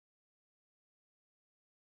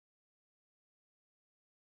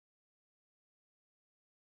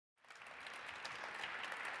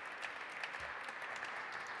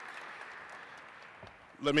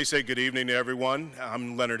Let me say good evening to everyone.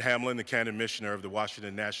 I'm Leonard Hamlin, the Canon Missioner of the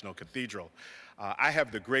Washington National Cathedral. I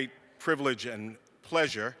have the great privilege and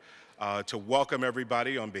pleasure to welcome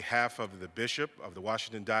everybody on behalf of the Bishop of the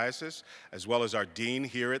Washington Diocese, as well as our Dean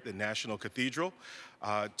here at the National Cathedral,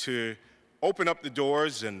 to open up the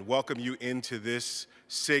doors and welcome you into this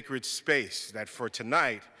sacred space that for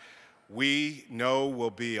tonight we know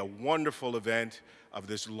will be a wonderful event of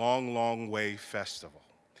this Long, Long Way Festival.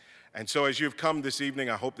 And so as you've come this evening,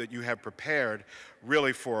 I hope that you have prepared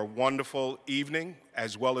really for a wonderful evening,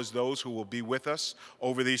 as well as those who will be with us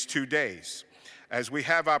over these 2 days. As we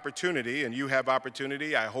have opportunity, and you have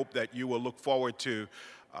opportunity, I hope that you will look forward to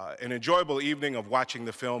an enjoyable evening of watching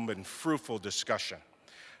the film and fruitful discussion.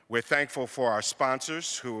 We're thankful for our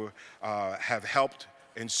sponsors who have helped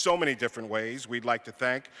in so many different ways. We'd like to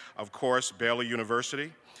thank, of course, Baylor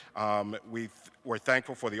University. We're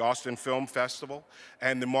thankful for the Austin Film Festival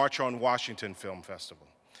and the March on Washington Film Festival.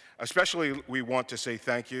 Especially, we want to say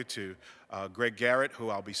thank you to Greg Garrett, who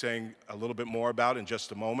I'll be saying a little bit more about in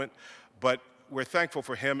just a moment. But we're thankful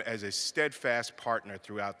for him as a steadfast partner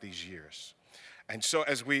throughout these years. And so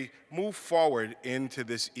as we move forward into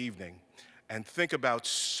this evening and think about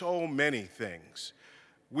so many things,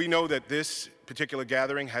 we know that this particular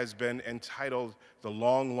gathering has been entitled the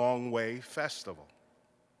Long, Long Way Festival.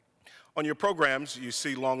 On your programs, you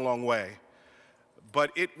see Long, Long Way,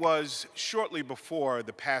 but it was shortly before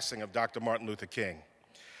the passing of Dr. Martin Luther King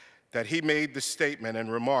that he made the statement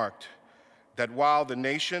and remarked that while the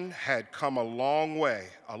nation had come a long way,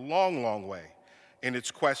 a long, long way in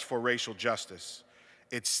its quest for racial justice,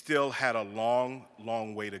 it still had a long,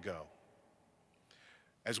 long way to go.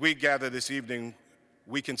 As we gather this evening,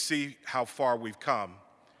 we can see how far we've come,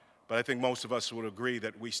 but I think most of us would agree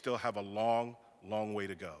that we still have a long, long way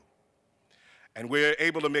to go. And we're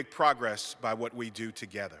able to make progress by what we do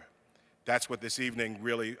together. That's what this evening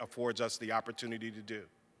really affords us the opportunity to do,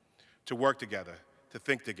 to work together, to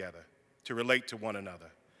think together, to relate to one another,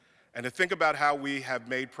 and to think about how we have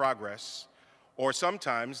made progress, or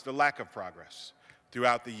sometimes the lack of progress,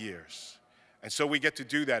 throughout the years. And so we get to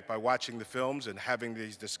do that by watching the films and having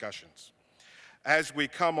these discussions. As we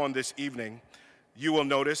come on this evening, you will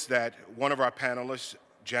notice that one of our panelists,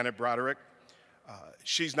 Janet Broderick,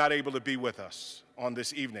 she's not able to be with us on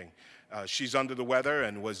this evening. She's under the weather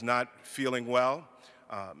and was not feeling well.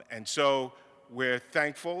 And so we're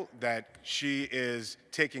thankful that she is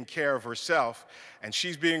taking care of herself, and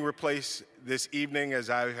she's being replaced this evening, as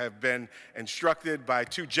I have been instructed, by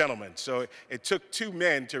 2 gentlemen. So it took 2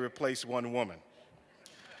 men to replace 1 woman.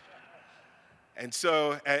 And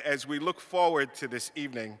so as we look forward to this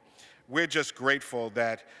evening, we're just grateful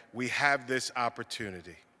that we have this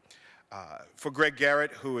opportunity. For Greg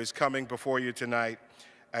Garrett, who is coming before you tonight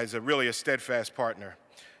as really a steadfast partner.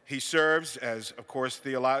 He serves as, of course,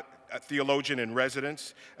 a theologian in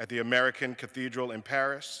residence at the American Cathedral in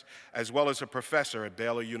Paris, as well as a professor at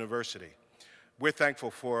Baylor University. We're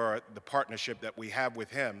thankful for the partnership that we have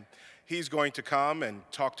with him. He's going to come and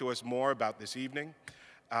talk to us more about this evening.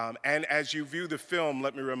 And as you view the film,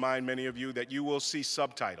 let me remind many of you that you will see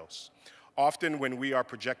subtitles. Often when we are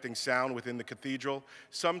projecting sound within the cathedral,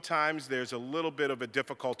 sometimes there's a little bit of a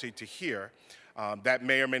difficulty to hear. That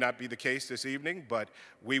may or may not be the case this evening, but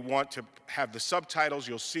we want to have the subtitles.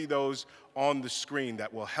 You'll see those on the screen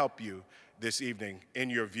that will help you this evening in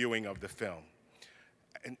your viewing of the film.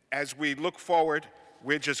 And as we look forward,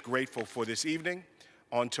 we're just grateful for this evening.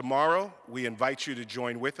 On tomorrow, we invite you to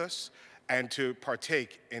join with us and to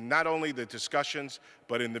partake in not only the discussions,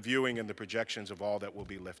 but in the viewing and the projections of all that will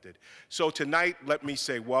be lifted. So tonight, let me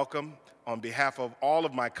say welcome on behalf of all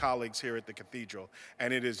of my colleagues here at the Cathedral,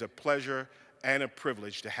 and it is a pleasure and a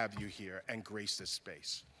privilege to have you here and grace this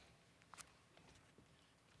space.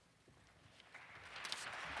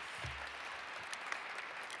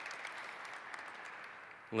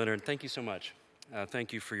 Leonard, thank you so much.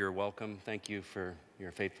 Thank you for your welcome. Thank you for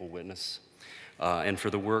your faithful witness. And for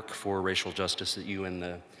the work for racial justice that you and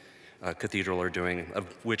the Cathedral are doing, of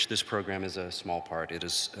which this program is a small part. It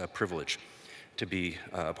is a privilege to be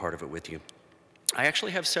a part of it with you. I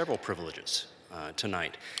actually have several privileges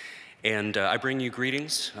tonight. And I bring you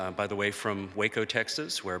greetings, by the way, from Waco,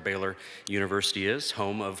 Texas, where Baylor University is,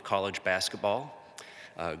 home of college basketball.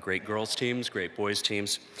 Great girls teams, great boys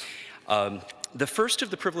teams. The first of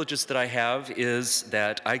the privileges that I have is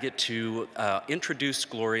that I get to introduce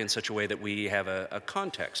Glory in such a way that we have a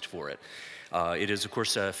context for it. It is, of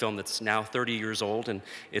course, a film that's now 30 years old, and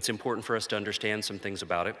it's important for us to understand some things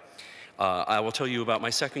about it. I will tell you about my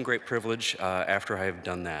second great privilege after I have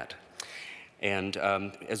done that. And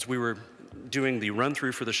as we were doing the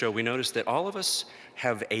run-through for the show, we noticed that all of us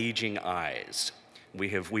have aging eyes. We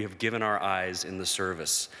have given our eyes in the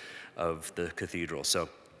service of the cathedral. So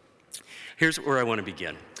here's where I want to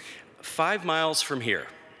begin. 5 miles from here,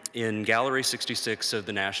 in Gallery 66 of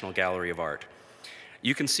the National Gallery of Art,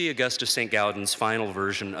 you can see Augustus St. Gaudens's final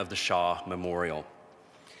version of the Shaw Memorial.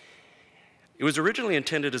 It was originally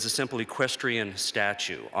intended as a simple equestrian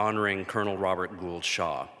statue honoring Colonel Robert Gould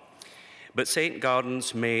Shaw. But St.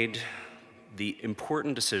 Gaudens made the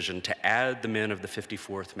important decision to add the men of the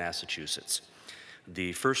 54th Massachusetts,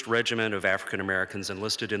 the 1st Regiment of African Americans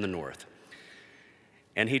enlisted in the North.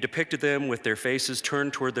 And he depicted them with their faces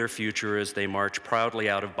turned toward their future as they march proudly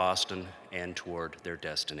out of Boston and toward their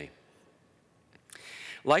destiny.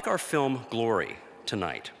 Like our film Glory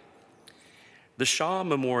tonight, the Shaw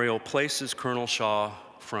Memorial places Colonel Shaw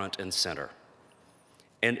front and center.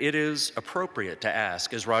 And it is appropriate to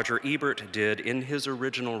ask, as Roger Ebert did in his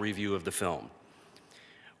original review of the film,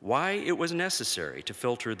 why it was necessary to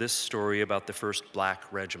filter this story about the 1st Black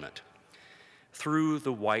Regiment through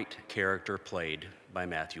the white character played by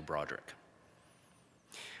Matthew Broderick.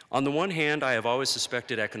 On the one hand, I have always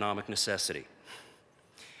suspected economic necessity.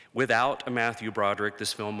 Without a Matthew Broderick,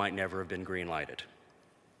 this film might never have been greenlighted.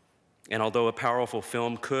 And although a powerful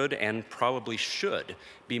film could and probably should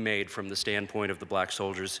be made from the standpoint of the black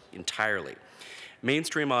soldiers entirely,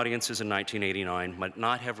 mainstream audiences in 1989 might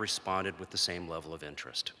not have responded with the same level of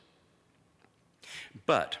interest.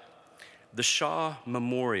 But the Shaw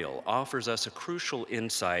Memorial offers us a crucial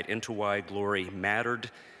insight into why Glory mattered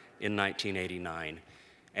in 1989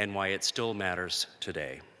 and why it still matters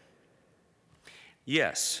today.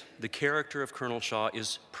 Yes, the character of Colonel Shaw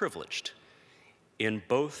is privileged in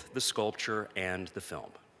both the sculpture and the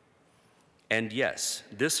film. And yes,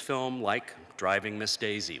 this film, like Driving Miss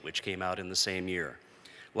Daisy, which came out in the same year,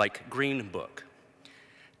 like Green Book,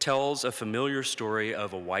 tells a familiar story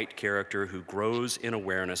of a white character who grows in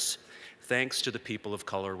awareness thanks to the people of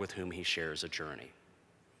color with whom he shares a journey.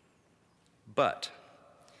 But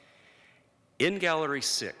in Gallery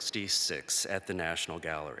 66 at the National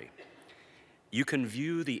Gallery, you can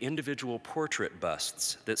view the individual portrait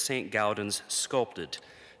busts that St. Gaudens sculpted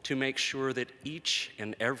to make sure that each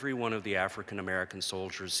and every one of the African American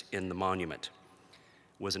soldiers in the monument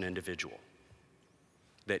was an individual,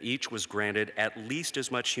 that each was granted at least as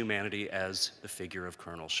much humanity as the figure of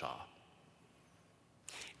Colonel Shaw.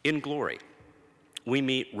 In Glory, we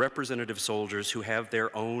meet representative soldiers who have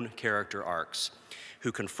their own character arcs,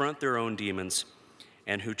 who confront their own demons,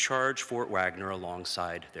 and who charge Fort Wagner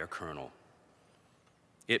alongside their colonel.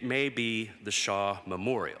 It may be the Shaw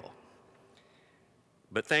Memorial,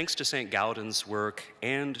 but thanks to St. Gaudens' work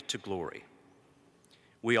and to Glory,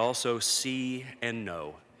 we also see and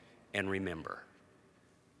know and remember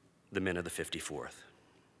the men of the 54th.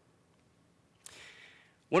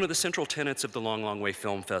 One of the central tenets of the Long, Long Way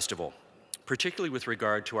Film Festival, particularly with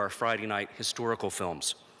regard to our Friday night historical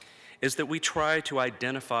films, is that we try to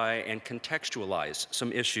identify and contextualize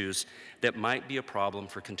some issues that might be a problem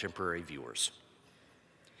for contemporary viewers.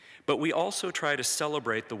 But we also try to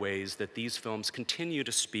celebrate the ways that these films continue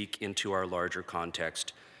to speak into our larger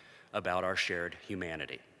context about our shared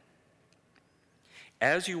humanity.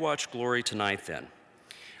 As you watch Glory tonight, then,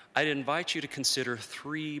 I'd invite you to consider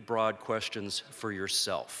 3 broad questions for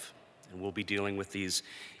yourself, and we'll be dealing with these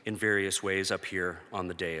in various ways up here on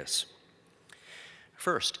the dais.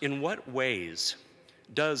 First, in what ways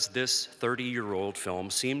does this 30-year-old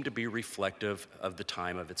film seem to be reflective of the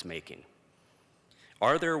time of its making?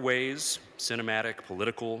 Are there ways, cinematic,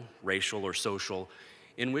 political, racial, or social,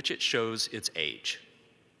 in which it shows its age?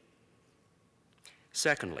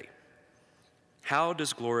 Secondly, how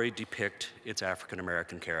does Glory depict its African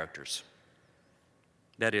American characters?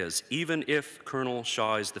 That is, even if Colonel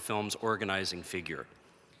Shaw is the film's organizing figure,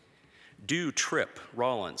 do Tripp,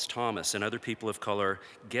 Rollins, Thomas, and other people of color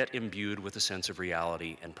get imbued with a sense of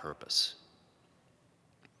reality and purpose?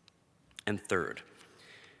 And third,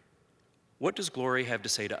 what does Glory have to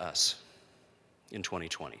say to us in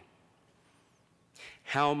 2020?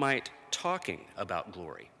 How might talking about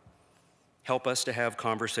Glory help us to have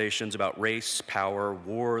conversations about race, power,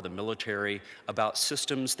 war, the military, about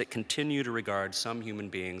systems that continue to regard some human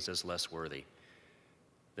beings as less worthy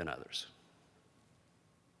than others?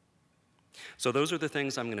 So those are the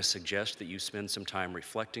things I'm going to suggest that you spend some time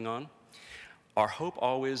reflecting on. Our hope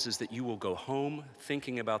always is that you will go home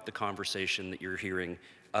thinking about the conversation that you're hearing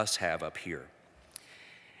us have up here.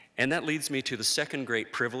 And that leads me to the second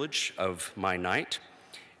great privilege of my night,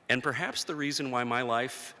 and perhaps the reason why my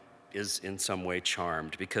life is in some way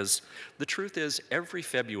charmed, because the truth is, every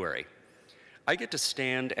February, I get to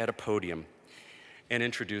stand at a podium and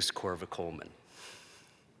introduce Corva Coleman.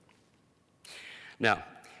 Now,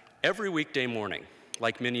 every weekday morning,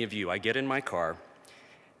 like many of you, I get in my car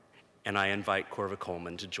and I invite Corva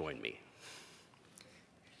Coleman to join me.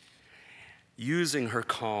 Using her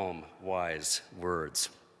calm, wise words,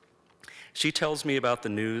 she tells me about the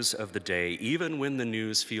news of the day, even when the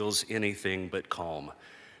news feels anything but calm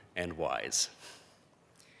and wise.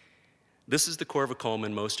 This is the Corva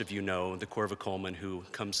Coleman most of you know, the Corva Coleman who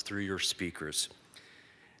comes through your speakers.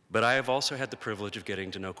 But I have also had the privilege of getting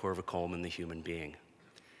to know Corva Coleman, the human being.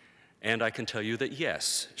 And I can tell you that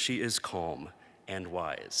yes, she is calm and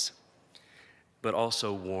wise, but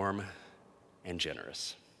also warm and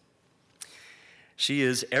generous. She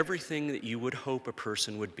is everything that you would hope a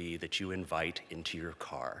person would be that you invite into your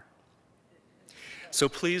car. So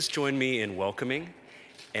please join me in welcoming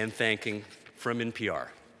and thanking from NPR,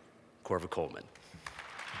 Corva Coleman.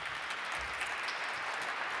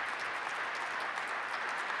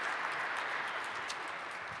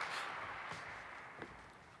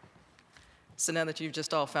 So now that you've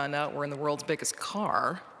just all found out we're in the world's biggest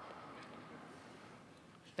car,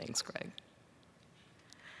 thanks, Greg.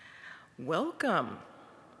 Welcome.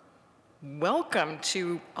 Welcome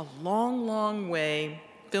to A Long, Long Way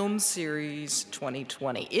Film Series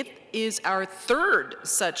 2020. It is our third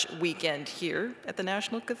such weekend here at the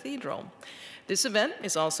National Cathedral. This event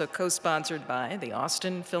is also co-sponsored by the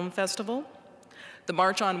Austin Film Festival, the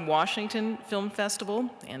March on Washington Film Festival,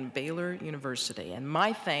 and Baylor University. And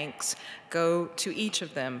my thanks go to each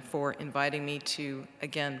of them for inviting me to,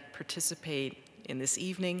 again, participate in this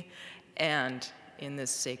evening and in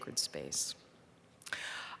this sacred space.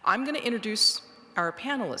 I'm going to introduce our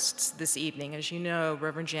panelists this evening. As you know,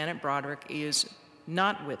 Reverend Janet Broderick is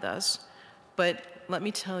not with us, but let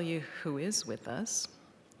me tell you who is with us.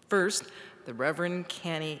 First, the Reverend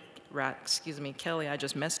Kelly, I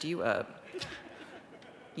just messed you up.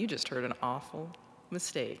 You just heard an awful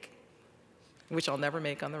mistake, which I'll never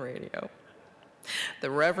make on the radio. The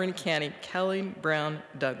Reverend Kelly Brown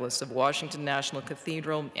Douglas of Washington National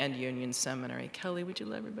Cathedral and Union Seminary. Kelly, would you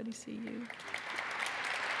let everybody see you?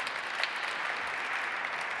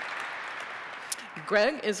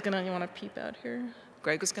 Greg is gonna, you wanna peep out here?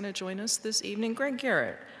 Greg is gonna join us this evening. Greg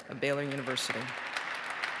Garrett of Baylor University.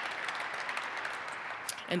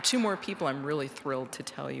 And two more people I'm really thrilled to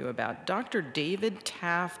tell you about. Dr. David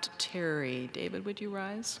Taft Terry. David, would you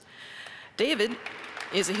rise? David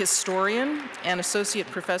is a historian and associate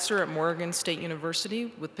professor at Morgan State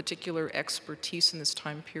University with particular expertise in this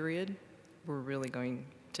time period. We're really going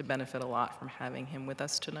to benefit a lot from having him with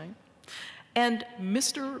us tonight. And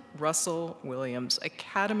Mr. Russell Williams,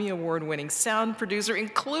 Academy Award-winning sound producer,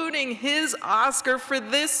 including his Oscar for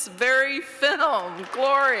this very film,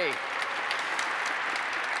 Glory.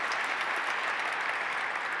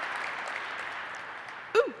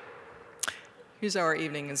 Here's how our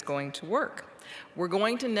evening is going to work. We're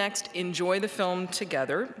going to next enjoy the film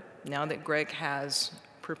together, now that Greg has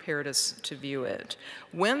prepared us to view it.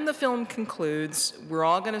 When the film concludes, we're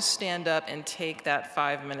all going to stand up and take that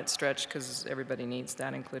 5-minute stretch, because everybody needs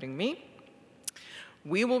that, including me.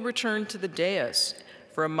 We will return to the dais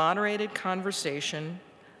for a moderated conversation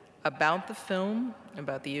about the film,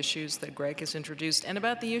 about the issues that Greg has introduced, and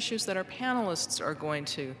about the issues that our panelists are going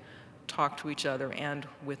to talk to each other and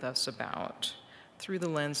with us about through the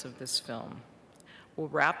lens of this film. We'll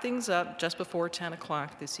wrap things up just before 10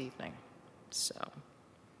 o'clock this evening. So,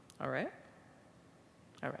 all right?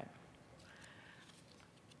 All right.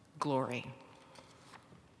 Glory.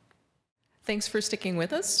 Thanks for sticking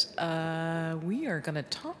with us. We are going to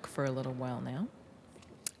talk for a little while now.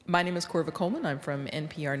 My name is Corva Coleman. I'm from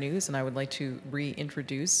NPR News, and I would like to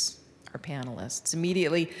reintroduce our panelists.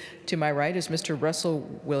 Immediately to my right is Mr. Russell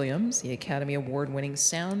Williams, the Academy Award-winning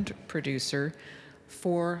sound producer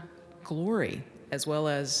for Glory, as well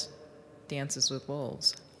as Dances with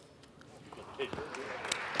Wolves.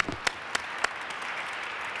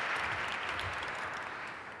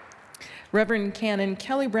 Reverend Canon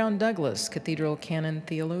Kelly Brown Douglas, Cathedral Canon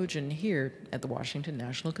Theologian here at the Washington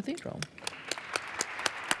National Cathedral.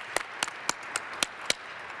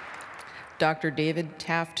 Dr. David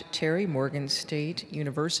Taft Terry, Morgan State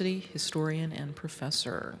University historian and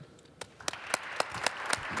professor.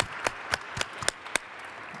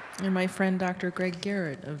 And my friend, Dr. Greg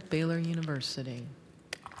Garrett of Baylor University.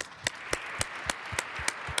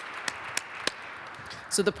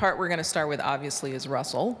 So the part we're going to start with, obviously, is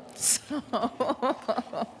Russell. So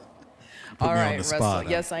all right, Russell.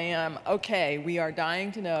 Yes, I am. Okay, we are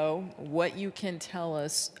dying to know what you can tell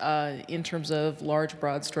us in terms of large,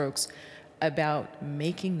 broad strokes about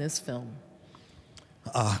making this film.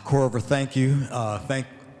 Corva, thank you. Thank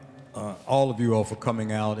all of you all for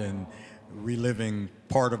coming out and reliving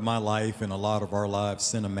part of my life and a lot of our lives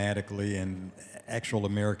cinematically, and actual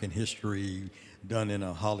American history done in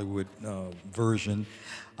a Hollywood version.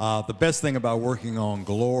 The best thing about working on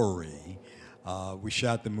Glory, we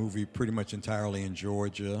shot the movie pretty much entirely in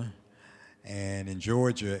Georgia, and in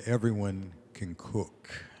Georgia, everyone can cook.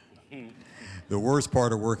 The worst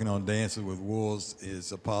part of working on Dances with Wolves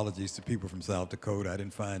is, apologies to people from South Dakota, I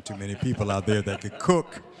didn't find too many people out there that could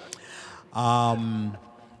cook.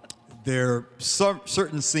 There are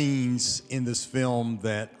certain scenes in this film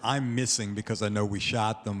that I'm missing because I know we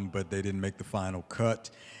shot them, but they didn't make the final cut.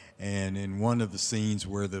 And in one of the scenes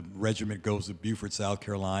where the regiment goes to Beaufort, South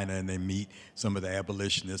Carolina, and they meet some of the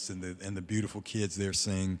abolitionists and the beautiful kids there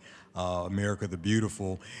sing America the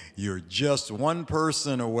Beautiful, you're just one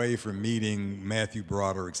person away from meeting Matthew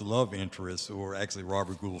Broderick's love interest, or actually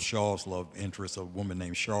Robert Gould Shaw's love interest, a woman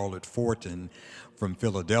named Charlotte Fortin from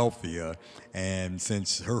Philadelphia. And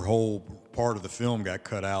since her whole part of the film got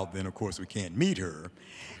cut out, then of course we can't meet her.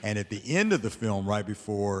 And at the end of the film, right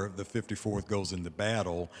before the 54th goes into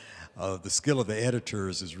battle, the skill of the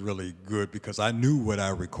editors is really good, because I knew what I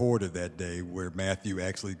recorded that day, where Matthew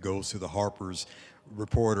actually goes to the Harper's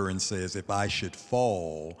reporter and says, if I should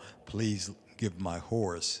fall, please give my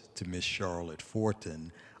horse to Miss Charlotte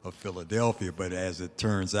Fortin of Philadelphia. But as it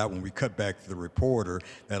turns out, when we cut back to the reporter,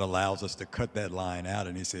 that allows us to cut that line out,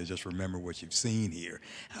 and he says, just remember what you've seen here.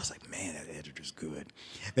 And I was like, man, that editor's good.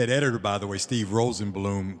 That editor, by the way, Steve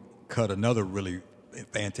Rosenblum, cut another really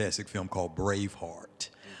fantastic film called Braveheart.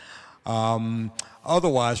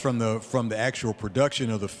 Otherwise, from the actual production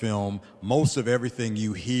of the film, most of everything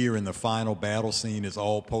you hear in the final battle scene is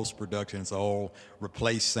all post-production. It's all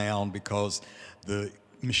replaced sound, because the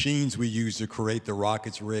machines we use to create the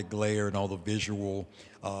rocket's red glare and all the visual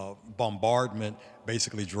bombardment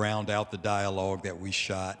basically drowned out the dialogue that we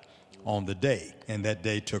shot on the day. And that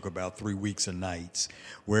day took about 3 weeks and nights.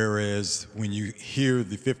 Whereas when you hear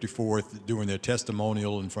the 54th doing their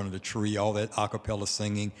testimonial in front of the tree, all that a cappella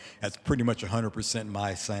singing, that's pretty much 100%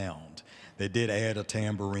 my sound. They did add a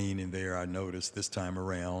tambourine in there, I noticed, this time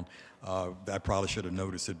around. I probably should have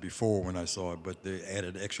noticed it before when I saw it, but they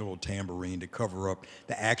added an extra little tambourine to cover up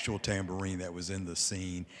the actual tambourine that was in the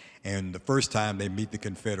scene. And the first time they meet the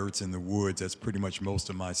Confederates in the woods, that's pretty much most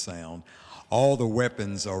of my sound. All the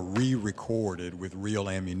weapons are re-recorded with real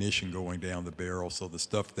ammunition going down the barrel, so the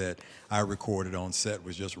stuff that I recorded on set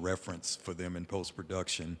was just reference for them in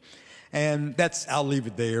post-production. And I'll leave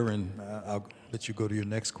it there, and I'll let you go to your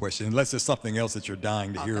next question, unless there's something else that you're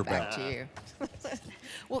dying to hear about. Back to you.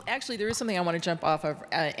 Well, actually, there is something I want to jump off of,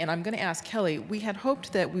 and I'm going to ask Kelly. We had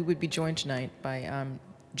hoped that we would be joined tonight by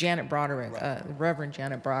Janet Broderick, Reverend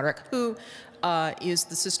Janet Broderick, who is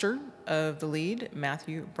the sister of the lead,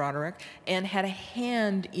 Matthew Broderick, and had a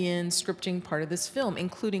hand in scripting part of this film,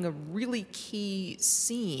 including a really key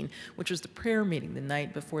scene, which was the prayer meeting the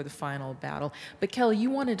night before the final battle. But Kelly, you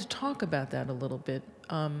wanted to talk about that a little bit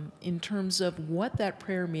in terms of what that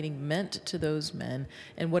prayer meeting meant to those men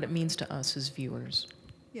and what it means to us as viewers.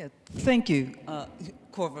 Yeah, thank you,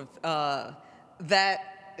 Corva.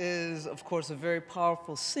 That is, of course, a very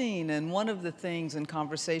powerful scene, and one of the things in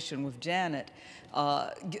conversation with Janet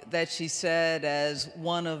that she said as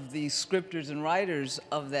one of the scripters and writers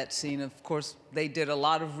of that scene, of course, they did a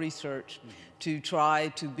lot of research to try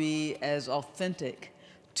to be as authentic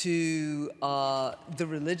to the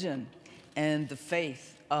religion and the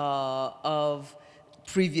faith of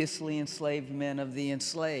previously enslaved men of the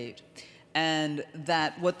enslaved. And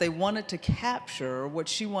that what they wanted to capture, what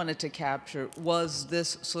she wanted to capture, was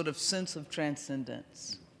this sort of sense of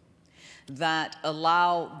transcendence that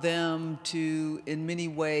allowed them to, in many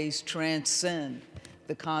ways, transcend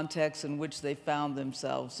the context in which they found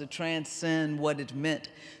themselves, to transcend what it meant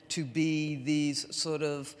to be these sort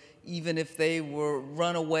of, even if they were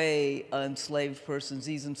runaway enslaved persons,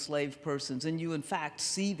 these enslaved persons. And you, in fact,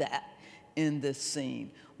 see that in this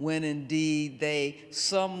scene, when indeed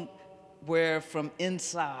where from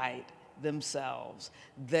inside themselves,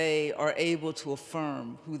 they are able to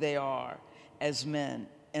affirm who they are as men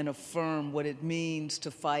and affirm what it means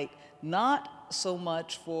to fight, not so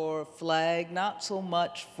much for flag, not so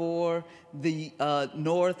much for the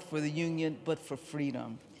North, for the Union, but for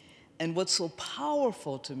freedom. And what's so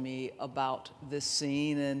powerful to me about this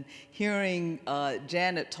scene, and hearing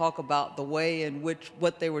Janet talk about the way in which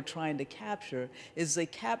what they were trying to capture, is they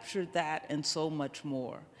captured that and so much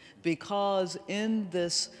more. Because in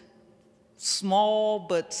this small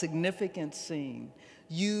but significant scene,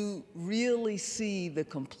 you really see the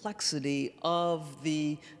complexity of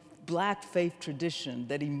the Black faith tradition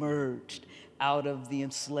that emerged out of the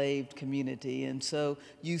enslaved community. And so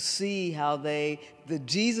you see how the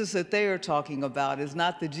Jesus that they are talking about is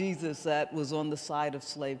not the Jesus that was on the side of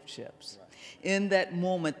slave ships. In that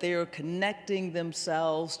moment, they are connecting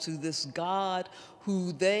themselves to this God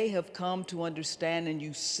who they have come to understand, and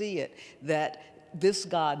you see it, that this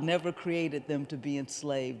God never created them to be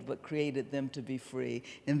enslaved, but created them to be free.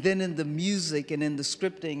 And then in the music and in the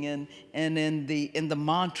scripting and in the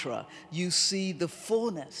mantra, you see the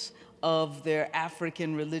fullness of their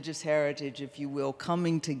African religious heritage, if you will,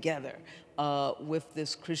 coming together with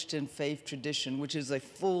this Christian faith tradition, which is a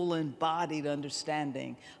full embodied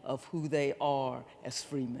understanding of who they are as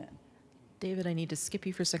free men. David, I need to skip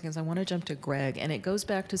you for seconds. I want to jump to Greg, and it goes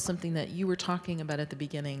back to something that you were talking about at the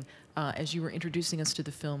beginning as you were introducing us to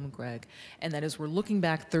the film, Greg, and that is we're looking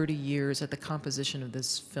back 30 years at the composition of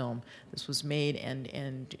this film. This was made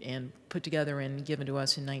and put together and given to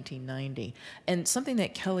us in 1990. And something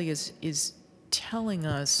that Kelly is telling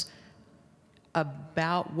us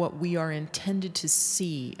about what we are intended to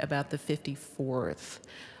see about the 54th.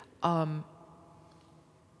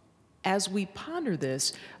 As we ponder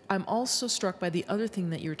this, I'm also struck by the other thing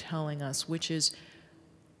that you're telling us, which is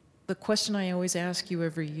the question I always ask you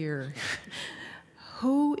every year.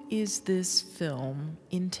 Who is this film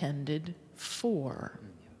intended for?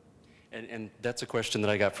 And that's a question that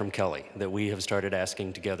I got from Kelly that we have started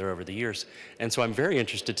asking together over the years. And so I'm very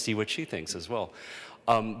interested to see what she thinks as well.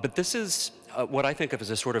 But this is what I think of as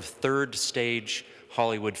a sort of third stage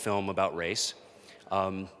Hollywood film about race.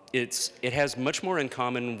 It has much more in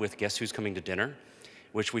common with Guess Who's Coming to Dinner,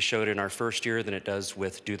 which we showed in our first year, than it does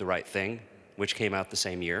with Do the Right Thing, which came out the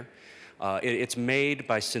same year. It's made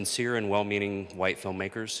by sincere and well-meaning white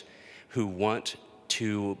filmmakers who want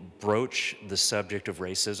to broach the subject of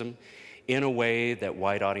racism in a way that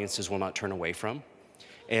white audiences will not turn away from.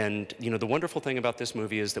 And you know, the wonderful thing about this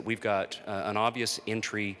movie is that we've got an obvious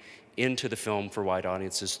entry into the film for white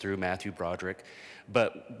audiences through Matthew Broderick,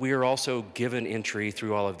 but we are also given entry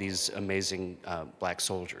through all of these amazing black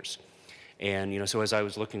soldiers. And you know, so as I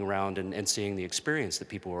was looking around and seeing the experience that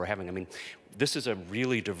people were having, I mean, this is a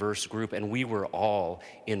really diverse group, and we were all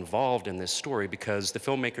involved in this story because the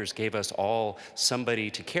filmmakers gave us all somebody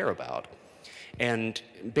to care about. And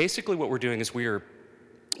basically what we're doing is we're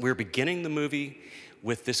beginning the movie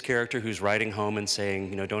with this character who's writing home and saying,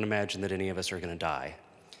 you know, don't imagine that any of us are going to die.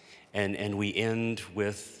 And we end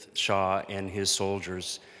with Shaw and his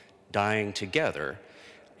soldiers dying together.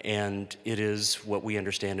 And it is what we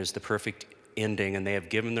understand is the perfect ending, and they have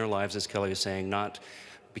given their lives, as Kelly is saying, not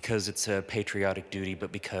because it's a patriotic duty,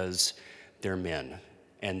 but because they're men,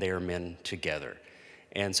 and they are men together.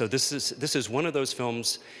 And so this is one of those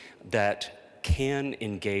films that can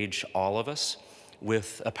engage all of us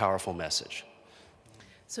with a powerful message.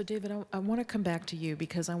 So David, I want to come back to you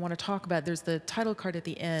because I want to talk about, there's the title card at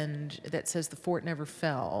the end that says the fort never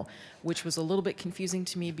fell, which was a little bit confusing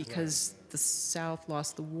to me because the South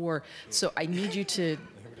lost the war. So I need you to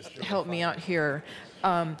help me out here.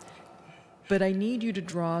 But I need you to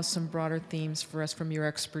draw some broader themes for us from your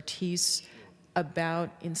expertise about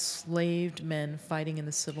enslaved men fighting in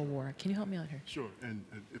the Civil War. Can you help me out here? Sure, and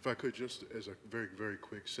if I could, just as a very, very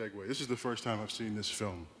quick segue, this is the first time I've seen this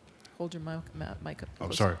film. Hold your mic up.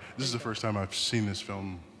 I'm sorry. This is the first time I've seen this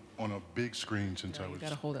film on a big screen since I was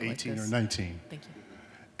 18 or 19. Thank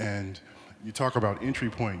you. And you talk about entry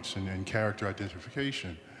points and character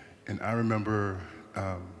identification. And I remember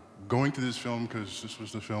going to this film because this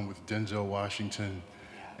was the film with Denzel Washington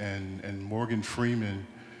and Morgan Freeman,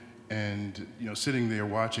 and you know, sitting there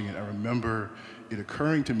watching it. I remember it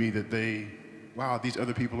occurring to me that wow, these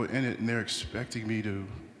other people are in it, and they're expecting me to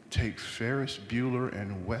take Ferris Bueller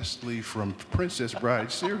and Wesley from Princess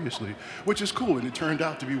Bride seriously, which is cool, and it turned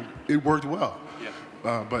out to be, it worked well.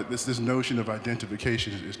 Yeah. But this notion of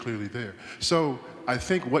identification is clearly there. So I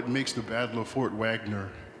think what makes the Battle of Fort Wagner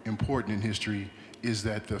important in history is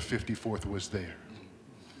that the 54th was there.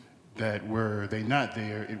 That were they not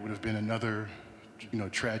there, it would have been another, you know,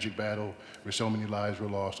 tragic battle where so many lives were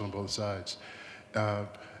lost on both sides.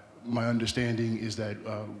 My understanding is that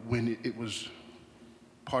when it was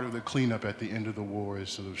part of the cleanup at the end of the war is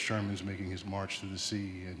sort of Sherman's making his march to the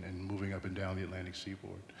sea and moving up and down the Atlantic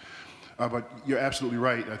seaboard. But you're absolutely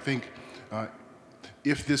right. I think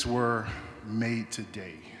if this were made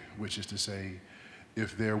today, which is to say,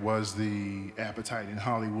 if there was the appetite in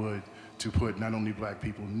Hollywood to put not only black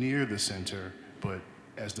people near the center, but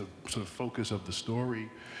as the sort of focus of the story,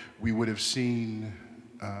 we would have seen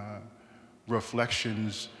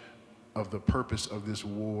reflections of the purpose of this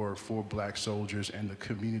war for black soldiers and the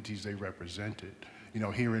communities they represented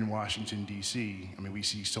here in Washington, D.C., I mean, we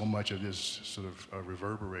see so much of this sort of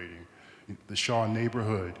reverberating. The Shaw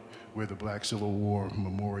neighborhood, where the Black Civil War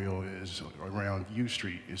Memorial is around U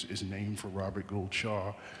Street, is named for Robert Gould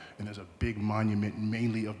Shaw. And there's a big monument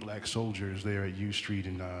mainly of black soldiers there at U Street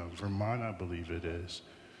in Vermont, I believe it is.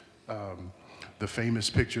 The famous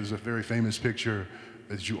picture, there's a very famous picture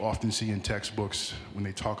that you often see in textbooks when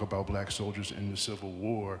they talk about black soldiers in the Civil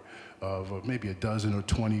War, of maybe a dozen or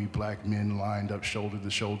 20 black men lined up shoulder to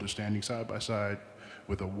shoulder, standing side by side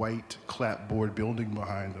with a white clapboard building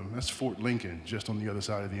behind them. That's Fort Lincoln, just on the other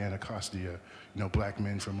side of the Anacostia. Black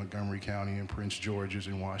men from Montgomery County and Prince George's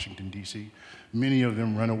in Washington, D.C. Many of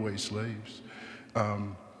them runaway slaves.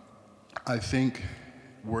 I think,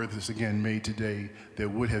 were this again made today, there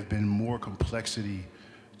would have been more complexity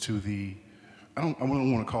to the, I don't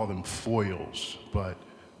want to call them foils, but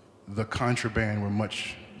the contraband were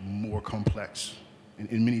much more complex.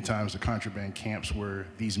 And many times the contraband camps were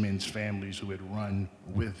these men's families who had run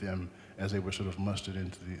with them as they were sort of mustered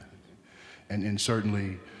into the, and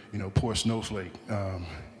certainly, poor Snowflake,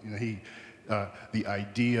 the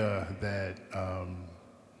idea that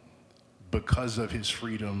because of his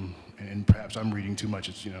freedom, and perhaps I'm reading too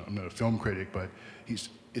much, I'm not a film critic, but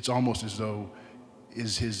it's almost as though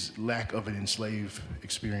his lack of an enslaved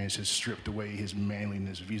experience has stripped away his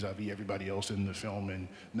manliness vis-a-vis everybody else in the film, and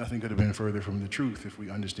nothing could have been further from the truth if we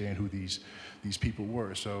understand who these people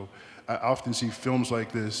were. So I often see films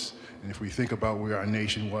like this, and if we think about where our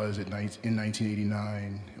nation was in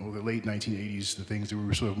 1989, or the late 1980s, the things that we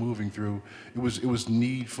were sort of moving through, it was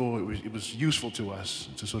needful, it was useful to us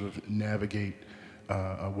to sort of navigate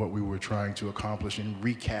what we were trying to accomplish in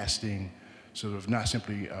recasting sort of not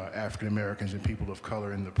simply African Americans and people of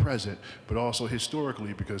color in the present, but also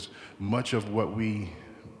historically, because much of what we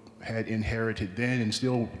had inherited then and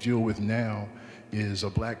still deal with now is a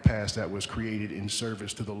black past that was created in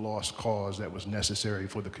service to the lost cause that was necessary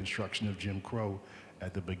for the construction of Jim Crow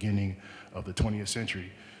at the beginning of the 20th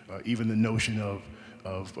century. Even the notion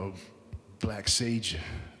of black sage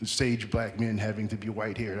black men having to be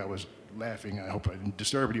white-haired, I was laughing, I hope I didn't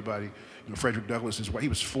disturb anybody. Frederick Douglass he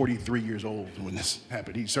was 43 years old when this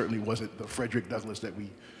happened. He certainly wasn't the Frederick Douglass that we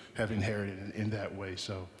have inherited in that way,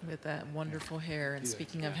 so. With that wonderful hair, and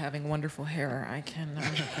speaking of having wonderful hair, I can,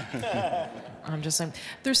 I'm just saying,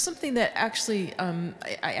 there's something that actually,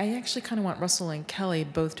 I actually kind of want Russell and Kelly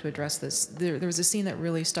both to address this. There was a scene that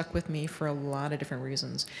really stuck with me for a lot of different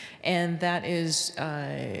reasons, and that is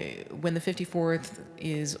when the 54th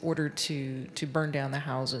is ordered to burn down the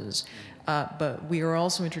houses, but we are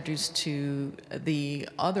also introduced to the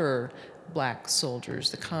other black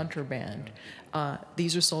soldiers, the contraband.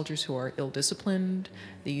 These are soldiers who are ill-disciplined.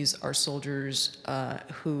 These are soldiers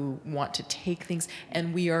who want to take things,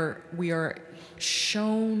 and we are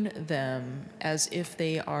shown them as if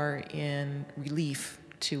they are in relief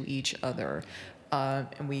to each other.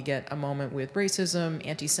 And we get a moment with racism,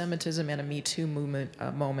 anti-Semitism, and a Me Too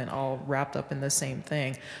movement moment all wrapped up in the same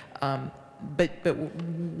thing. But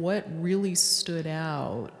what really stood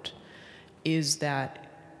out is that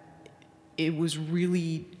it was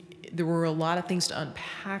really, there were a lot of things to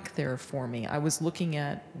unpack there for me. I was looking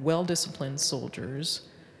at well-disciplined soldiers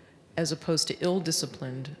as opposed to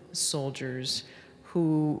ill-disciplined soldiers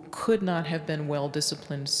who could not have been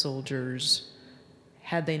well-disciplined soldiers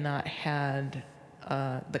had they not had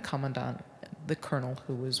the commandant, the colonel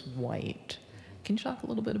who was white. Can you talk a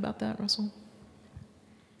little bit about that, Russell?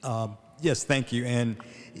 Yes, thank you. And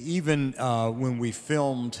even when we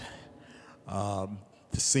filmed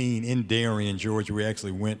the scene in Darien, Georgia, we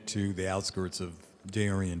actually went to the outskirts of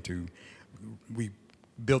Darien we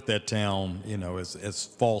built that town, as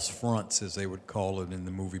false fronts, as they would call it in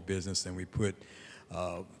the movie business, and we put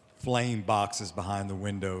flame boxes behind the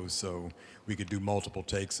windows so we could do multiple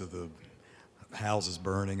takes of the houses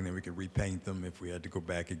burning, and then we could repaint them if we had to go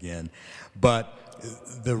back again. But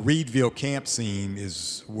the Reedville camp scene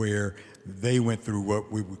is where they went through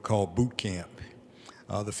what we would call boot camp,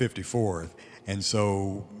 the 54th. And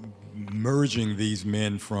so merging these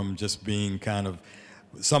men from just being kind of,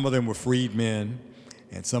 some of them were freedmen,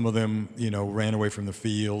 and some of them, ran away from the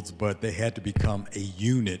fields, but they had to become a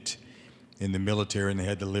unit in the military, and they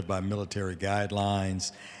had to live by military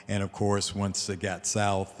guidelines. And of course, once they got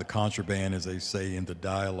south, the contraband, as they say in the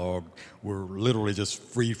dialogue, were literally just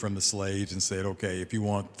freed from the slaves and said, okay, if you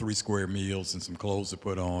want 3 square meals and some clothes to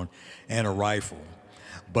put on and a rifle.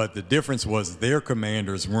 But the difference was their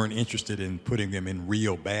commanders weren't interested in putting them in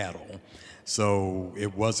real battle. So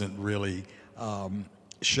it wasn't really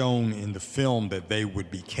shown in the film that they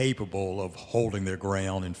would be capable of holding their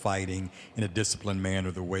ground and fighting in a disciplined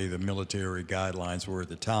manner the way the military guidelines were at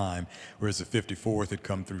the time, whereas the 54th had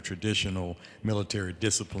come through traditional military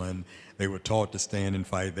discipline. They were taught to stand and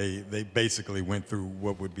fight. They basically went through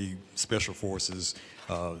what would be special forces,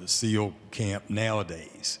 the SEAL camp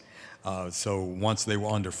nowadays. So once they were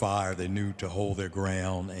under fire, they knew to hold their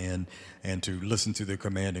ground and to listen to their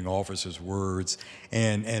commanding officer's words.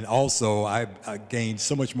 And also, I gained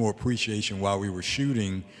so much more appreciation while we were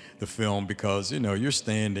shooting the film because, you know, you're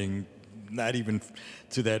standing not even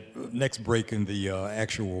to that next break in the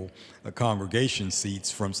actual congregation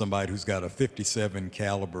seats from somebody who's got a 57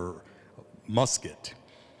 caliber musket.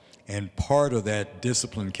 And part of that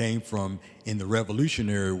discipline came from, in the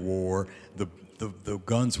Revolutionary War, the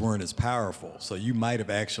guns weren't as powerful, so you might have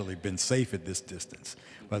actually been safe at this distance.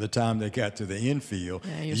 By the time they got to the infield,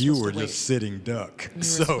 you were just sitting duck. You were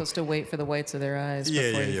supposed to wait for the whites of their eyes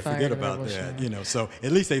before you fired. Forget about that. You know, so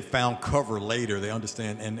at least they found cover later. They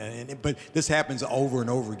understand, but this happens over and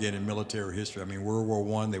over again in military history. I mean, World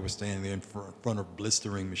War I, they were standing there in front of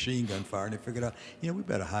blistering machine gun fire, and they figured out, you know, we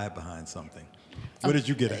better hide behind something. What did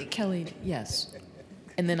you get at? Kelly, yes.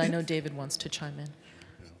 And then I know David wants to chime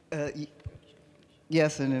in.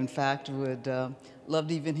 Yes, and in fact, would love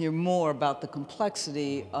to even hear more about the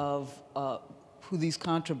complexity of who these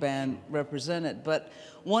contraband represented. But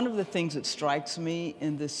one of the things that strikes me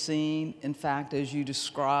in this scene, in fact, as you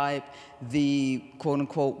describe the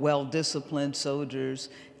quote-unquote well-disciplined soldiers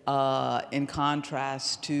in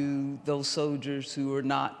contrast to those soldiers who are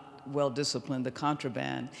not well-disciplined, the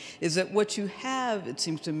contraband, is that what you have, it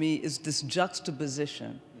seems to me, is this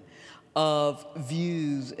juxtaposition of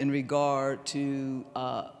views in regard to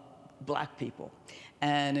black people,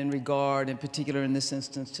 and in regard, in particular in this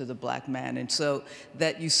instance, to the black man. And so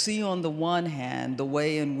that you see on the one hand the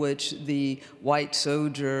way in which the white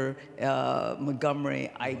soldier,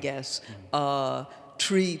 Montgomery, I guess,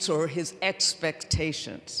 treats, or his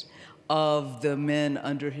expectations of the men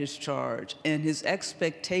under his charge. And his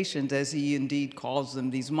expectations, as he indeed calls them,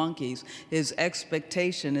 these monkeys, his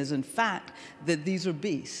expectation is in fact that these are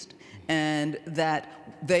beasts, and that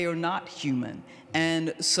they are not human.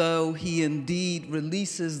 And so he indeed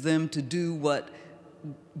releases them to do what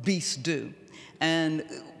beasts do. And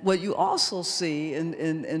what you also see,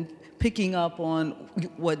 in picking up on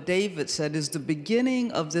what David said, is the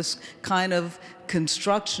beginning of this kind of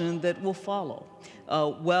construction that will follow.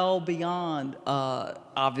 Well beyond,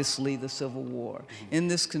 obviously, the Civil War. In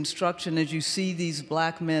this construction, as you see these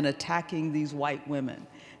black men attacking these white women,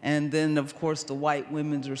 and then, of course, the white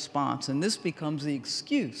women's response. And this becomes the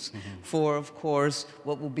excuse for, of course,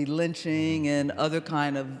 what will be lynching and other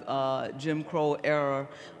kind of Jim Crow era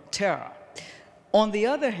terror. On the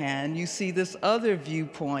other hand, you see this other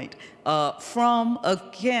viewpoint from,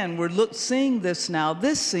 again, we're seeing this now.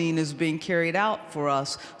 This scene is being carried out for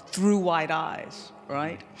us through white eyes,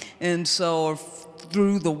 right? And so,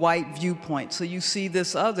 through the white viewpoint. So you see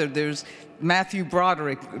this other, there's Matthew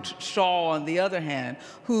Broderick, Shaw on the other hand,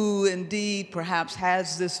 who indeed perhaps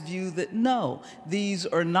has this view that no, these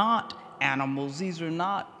are not animals, these are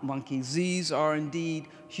not monkeys, these are indeed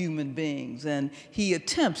human beings. And he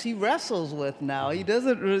attempts, he wrestles with now,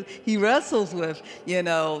 he wrestles with, you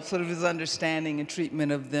know, sort of his understanding and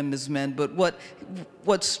treatment of them as men. But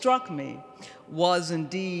what struck me was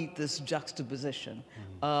indeed this juxtaposition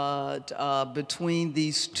between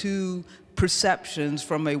these two perceptions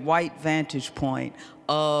from a white vantage point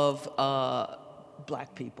of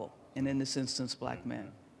black people, and in this instance, black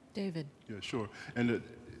men. David. Yeah, sure.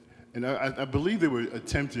 And I believe they were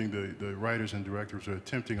attempting, the writers and directors are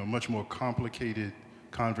attempting a much more complicated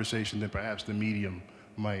conversation than perhaps the medium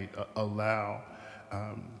might allow.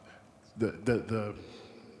 The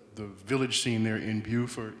village scene there in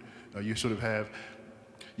Beaufort, you sort of have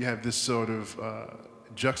this sort of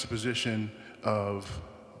juxtaposition of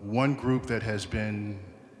one group that has been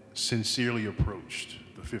sincerely approached,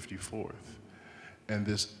 the 54th, and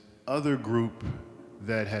this other group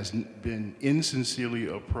that has been insincerely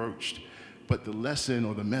approached, but the lesson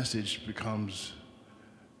or the message becomes,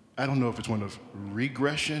 I don't know if it's one of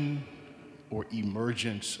regression or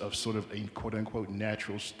emergence of sort of a quote-unquote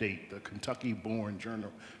natural state. The Kentucky-born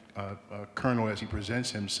colonel, as he presents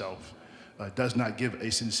himself, does not give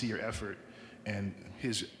a sincere effort, and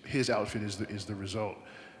his outfit is the result.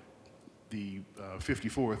 The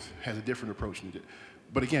 54th has a different approach.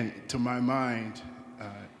 But again, to my mind,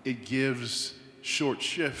 it gives short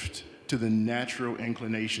shift to the natural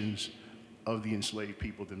inclinations of the enslaved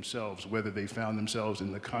people themselves, whether they found themselves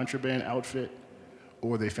in the contraband outfit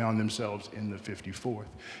or they found themselves in the 54th.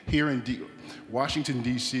 Here in Washington,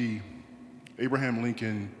 D.C., Abraham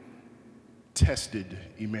Lincoln tested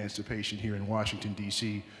emancipation here in Washington,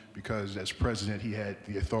 D.C., because as president, he had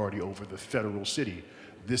the authority over the federal city.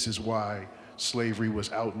 This is why slavery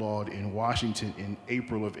was outlawed in Washington in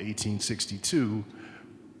April of 1862,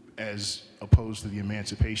 as opposed to the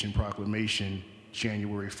Emancipation Proclamation,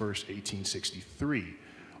 January 1st, 1863.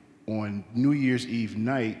 On New Year's Eve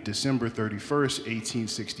night, December 31st,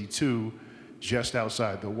 1862, just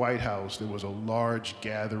outside the White House, there was a large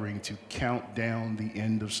gathering to count down the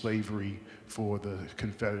end of slavery for the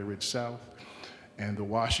Confederate South. And the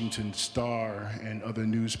Washington Star and other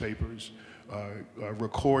newspapers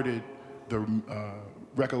recorded the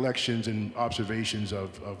recollections and observations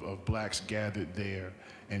of blacks gathered there.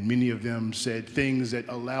 And many of them said things that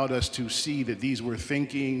allowed us to see that these were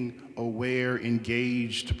thinking, aware,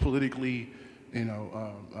 engaged, politically,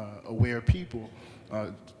 aware people.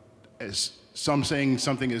 As some saying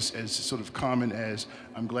something as sort of common as,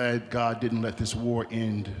 "I'm glad God didn't let this war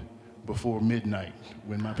end before midnight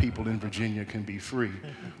when my people in Virginia can be free."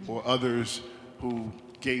 Or others who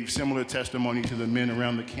gave similar testimony to the men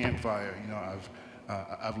around the campfire.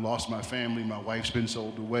 I've lost my family, my wife's been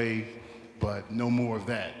sold away, but no more of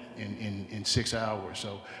that in 6 hours.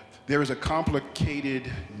 So there is a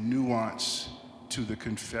complicated nuance to the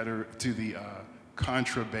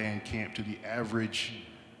contraband camp, to the average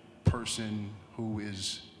person who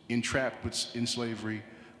is entrapped in slavery,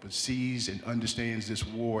 but sees and understands this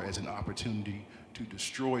war as an opportunity to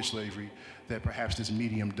destroy slavery that perhaps this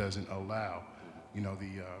medium doesn't allow.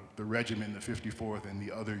 The regiment, the 54th, and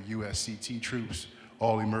the other USCT troops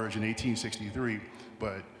all emerged in 1863,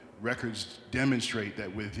 but records demonstrate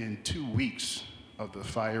that within 2 weeks of the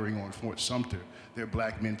firing on Fort Sumter, there are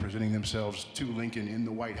black men presenting themselves to Lincoln in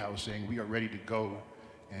the White House saying, "We are ready to go,"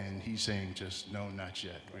 and he's saying just, "No, not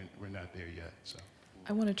yet. We're not there yet." So.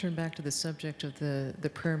 I want to turn back to the subject of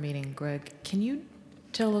the prayer meeting. Greg, can you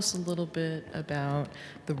tell us a little bit about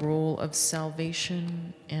the role of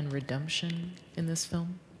salvation and redemption in this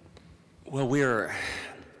film? Well, we're,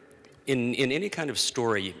 in any kind of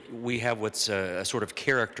story, we have what's a sort of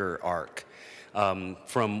character arc,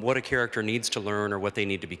 from what a character needs to learn or what they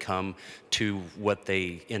need to become to what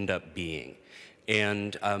they end up being.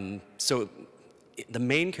 And so the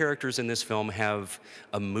main characters in this film have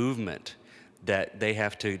a movement that they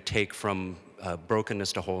have to take from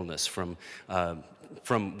brokenness to wholeness, from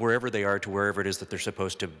wherever they are to wherever it is that they're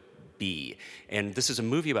supposed to be. And this is a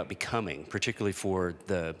movie about becoming, particularly for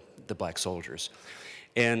the black soldiers.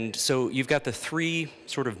 And so you've got the three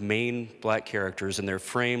sort of main black characters, and they're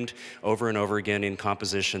framed over and over again in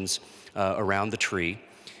compositions around the tree,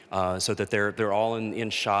 so that they're all in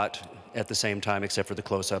shot at the same time, except for the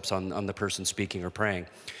close-ups on the person speaking or praying.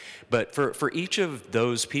 But for each of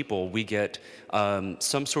those people, we get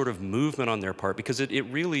some sort of movement on their part, because it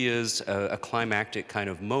really is a climactic kind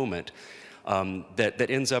of moment that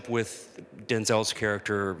ends up with Denzel's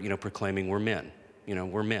character, proclaiming, "We're men.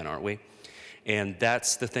 We're men, aren't we?" And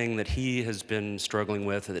that's the thing that he has been struggling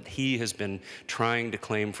with, that he has been trying to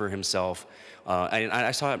claim for himself. And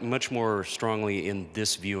I saw it much more strongly in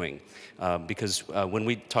this viewing, because when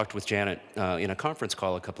we talked with Janet in a conference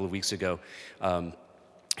call a couple of weeks ago,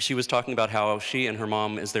 she was talking about how she and her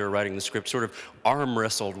mom, as they were writing the script, sort of arm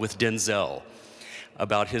wrestled with Denzel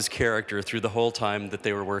about his character through the whole time that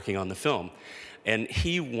they were working on the film. And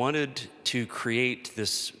he wanted to create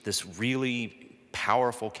this really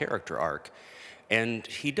powerful character arc. And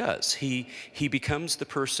he does. He becomes the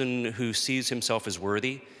person who sees himself as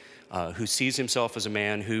worthy, who sees himself as a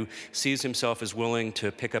man, who sees himself as willing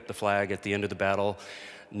to pick up the flag at the end of the battle,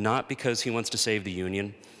 not because he wants to save the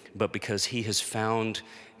Union, but because he has found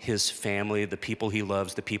his family, the people he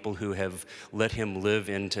loves, the people who have let him live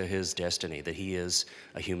into his destiny, that he is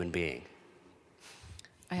a human being.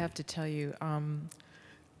 I have to tell you, I'm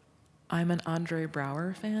an Andre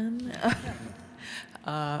Braugher fan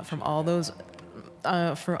from all those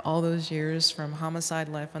for all those years, from Homicide: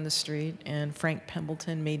 Life on the Street, and Frank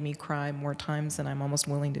Pembleton made me cry more times than I'm almost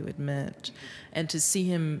willing to admit. And to see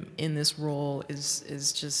him in this role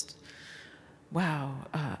is just, wow,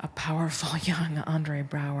 a powerful young Andre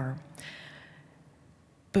Braugher.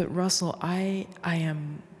 But Russell, I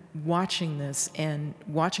am watching this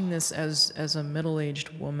as a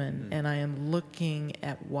middle-aged woman, and I am looking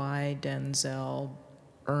at why Denzel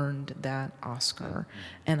earned that Oscar.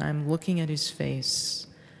 And I'm looking at his face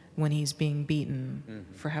when he's being beaten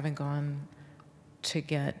for having gone to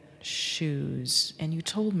get shoes. And you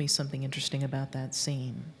told me something interesting about that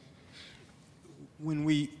scene. When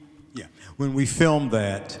we filmed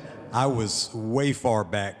that, I was way far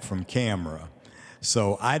back from camera,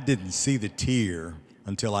 so I didn't see the tear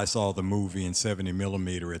until I saw the movie in 70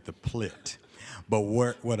 millimeter at the Plit. But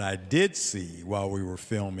what I did see while we were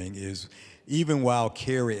filming is even while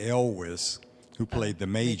Carrie Elwes, who played the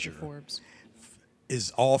Major, Forbes.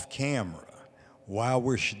 is off camera, while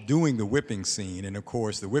we're doing the whipping scene, and of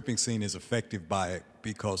course the whipping scene is effective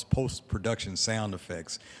because post-production sound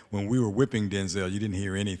effects, when we were whipping Denzel, you didn't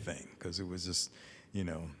hear anything because it was just, you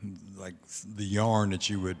know, like the yarn that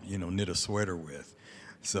you would, you know, knit a sweater with.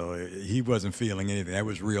 So he wasn't feeling anything. That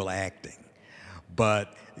was real acting.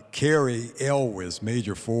 But Carrie Elwes,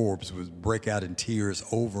 Major Forbes, would break out in tears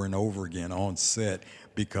over and over again on set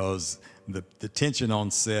because the tension on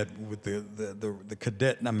set with the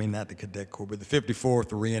cadet, I mean, not the cadet corps, but the 54th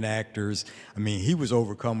reenactors, I mean, he was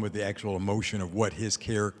overcome with the actual emotion of what his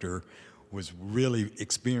character was really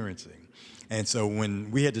experiencing. And so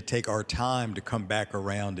when we had to take our time to come back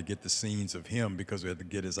around to get the scenes of him because we had to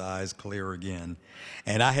get his eyes clear again.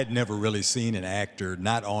 And I had never really seen an actor,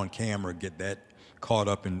 not on camera, get that caught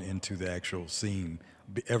up into the actual scene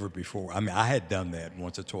ever before. I mean, I had done that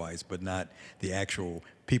once or twice, but not the actual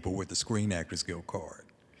people with the Screen Actors Guild card.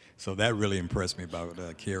 So that really impressed me about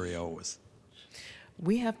Carrie Elwes.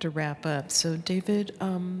 We have to wrap up. So David,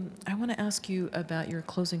 I want to ask you about your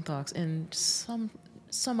closing thoughts and sum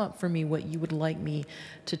up for me what you would like me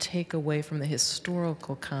to take away from the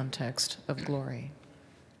historical context of Glory.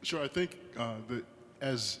 Sure, I think that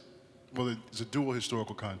there's a dual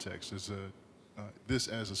historical context. There's this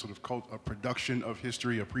as a sort of a production of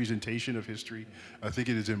history, a presentation of history. I think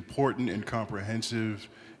it is important and comprehensive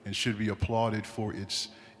and should be applauded for its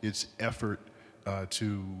effort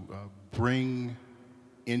to bring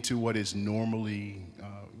into what is normally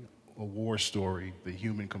a war story, the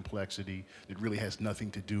human complexity that really has nothing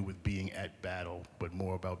to do with being at battle, but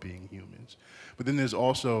more about being humans. But then there's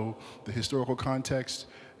also the historical context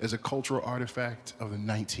as a cultural artifact of the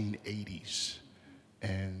 1980s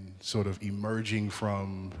and sort of emerging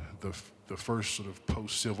from the first sort of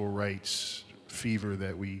post-civil rights fever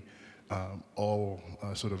that we all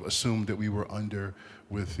sort of assumed that we were under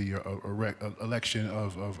with the election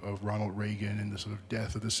of Ronald Reagan and the sort of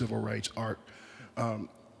death of the civil rights arc.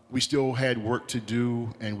 We still had work to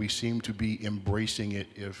do, and we seem to be embracing it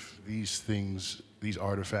if these things, these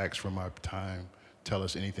artifacts from our time tell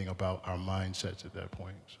us anything about our mindsets at that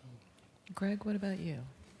point. So. Greg, what about you?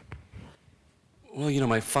 Well, you know,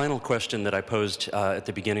 my final question that I posed at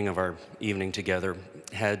the beginning of our evening together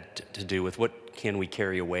had to do with what can we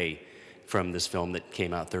carry away from this film that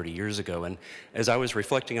came out 30 years ago. And as I was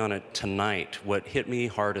reflecting on it tonight, what hit me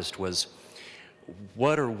hardest was,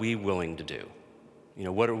 what are we willing to do? You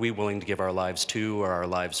know, what are we willing to give our lives to or our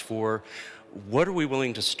lives for? What are we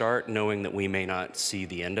willing to start knowing that we may not see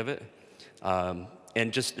the end of it? And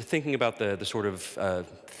just thinking about the sort of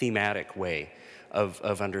thematic way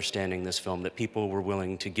of understanding this film, that people were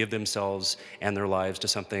willing to give themselves and their lives to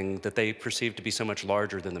something that they perceived to be so much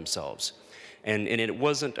larger than themselves. And it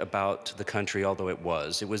wasn't about the country, although it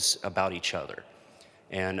was about each other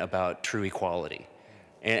and about true equality.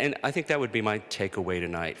 And I think that would be my takeaway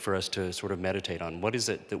tonight for us to sort of meditate on. What is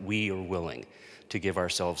it that we are willing to give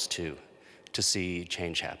ourselves to see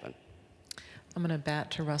change happen? I'm going to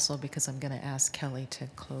bat to Russell because I'm going to ask Kelly to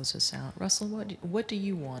close us out. Russell, what do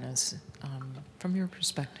you want us, from your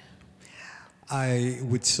perspective? I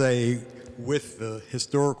would say with the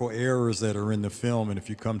historical errors that are in the film, and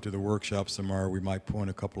if you come to the workshops tomorrow, we might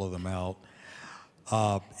point a couple of them out,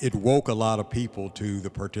 it woke a lot of people to the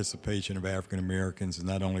participation of African Americans in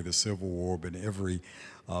not only the Civil War, but every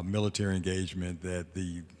military engagement that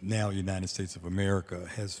the now United States of America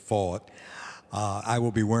has fought. I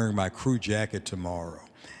will be wearing my crew jacket tomorrow.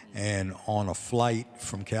 And on a flight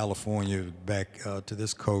from California back to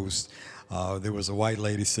this coast, there was a white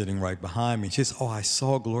lady sitting right behind me. She said, "Oh, I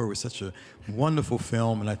saw Glory. It was such a wonderful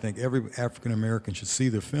film, and I think every African American should see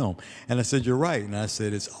the film." And I said, "You're right." And I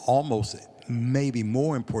said, "It's almost maybe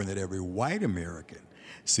more important that every white American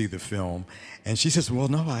see the film." And she says, "Well,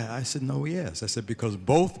 no." I said, "No, yes." I said, because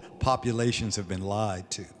both populations have been lied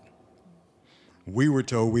to. We were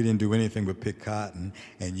told we didn't do anything but pick cotton,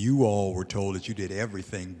 and you all were told that you did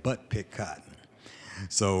everything but pick cotton.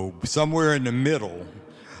 So somewhere in the middle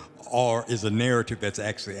is a narrative that's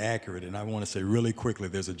actually accurate. And I want to say really quickly,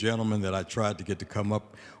 there's a gentleman that I tried to get to come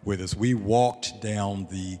up with us. We walked down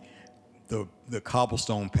the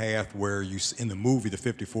cobblestone path where in the movie, the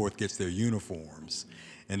 54th gets their uniforms.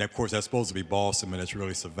 And of course, that's supposed to be Boston, but it's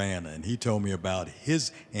really Savannah. And he told me about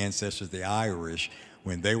his ancestors, the Irish,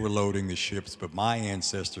 when they were loading the ships, but my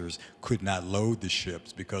ancestors could not load the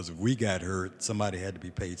ships because if we got hurt, somebody had to be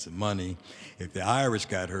paid some money. If the Irish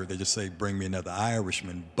got hurt, they just say, "Bring me another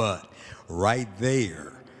Irishman." But right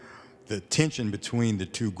there, the tension between the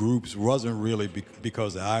two groups wasn't really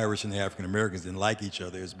because the Irish and the African Americans didn't like each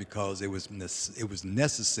other. It's because it was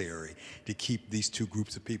necessary to keep these two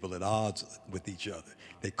groups of people at odds with each other.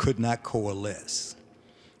 They could not coalesce.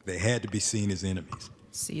 They had to be seen as enemies.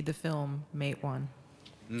 See the film, Mate One.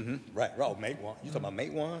 Right. Oh, Mate One. You talking about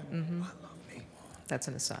Mate One? I love Mate One. That's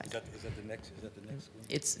an aside. Is that the next one?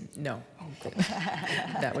 It's, no.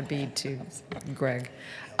 That would be to Greg.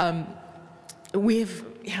 We've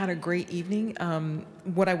had a great evening.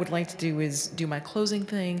 What I would like to do is do my closing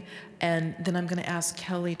thing, and then I'm going to ask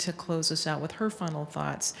Kelly to close us out with her final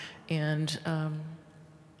thoughts and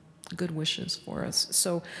good wishes for us.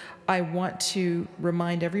 So I want to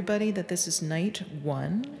remind everybody that this is night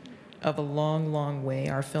one of a long, long way,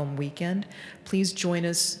 our film weekend. Please join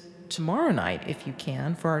us tomorrow night, if you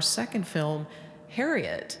can, for our second film,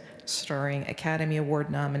 Harriet, starring Academy Award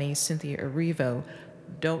nominee Cynthia Erivo.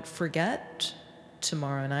 Don't forget,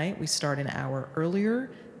 tomorrow night we start an hour earlier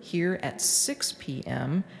here at 6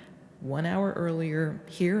 p.m., 1 hour earlier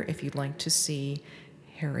here if you'd like to see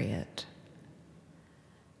Harriet.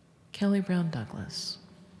 Kelly Brown Douglas.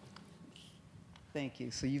 Thank you.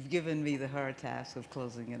 So you've given me the hard task of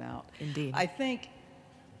closing it out. Indeed. I think,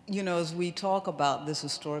 you know, as we talk about this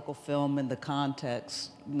historical film in the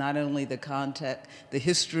context, not only the context, the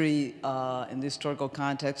history and the historical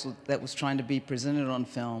context that was trying to be presented on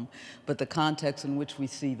film, but the context in which we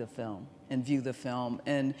see the film and view the film.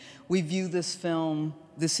 And we view this film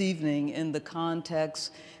this evening in the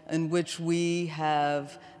context in which we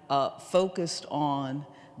have focused on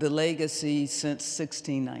the legacy since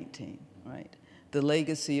 1619, right? The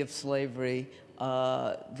legacy of slavery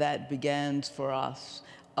that began for us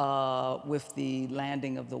with the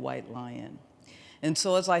landing of the White Lion. And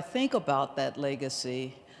so as I think about that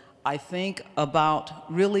legacy, I think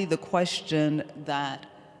about really the question that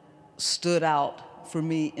stood out for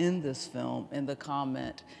me in this film, in the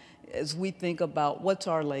comment, as we think about what's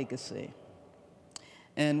our legacy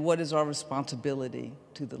and what is our responsibility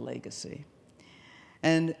to the legacy.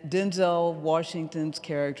 And Denzel Washington's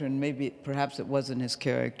character, and maybe perhaps it wasn't his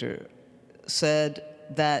character, said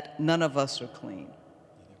that none of us are clean.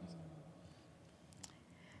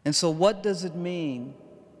 And so what does it mean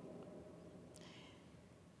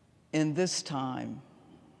in this time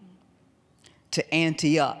to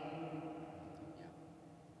ante up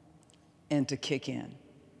and to kick in?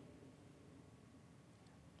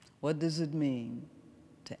 What does it mean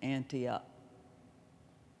to ante up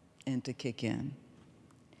and to kick in?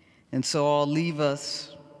 And so I'll leave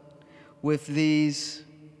us with these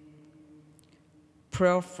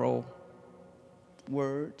prayerful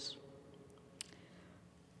words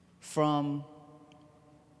from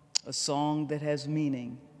a song that has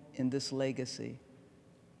meaning in this legacy,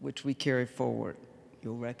 which we carry forward.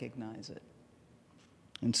 You'll recognize it.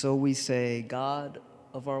 And so we say, God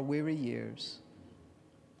of our weary years,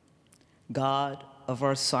 God of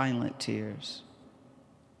our silent tears,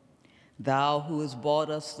 Thou who hast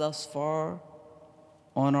brought us thus far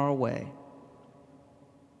on our way,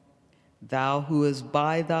 Thou who hast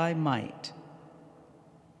by thy might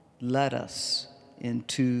led us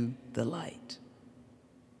into the light.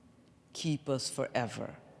 Keep us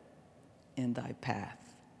forever in thy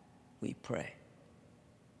path, we pray.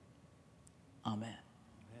 Amen.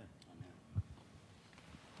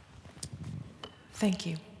 Thank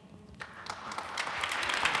you.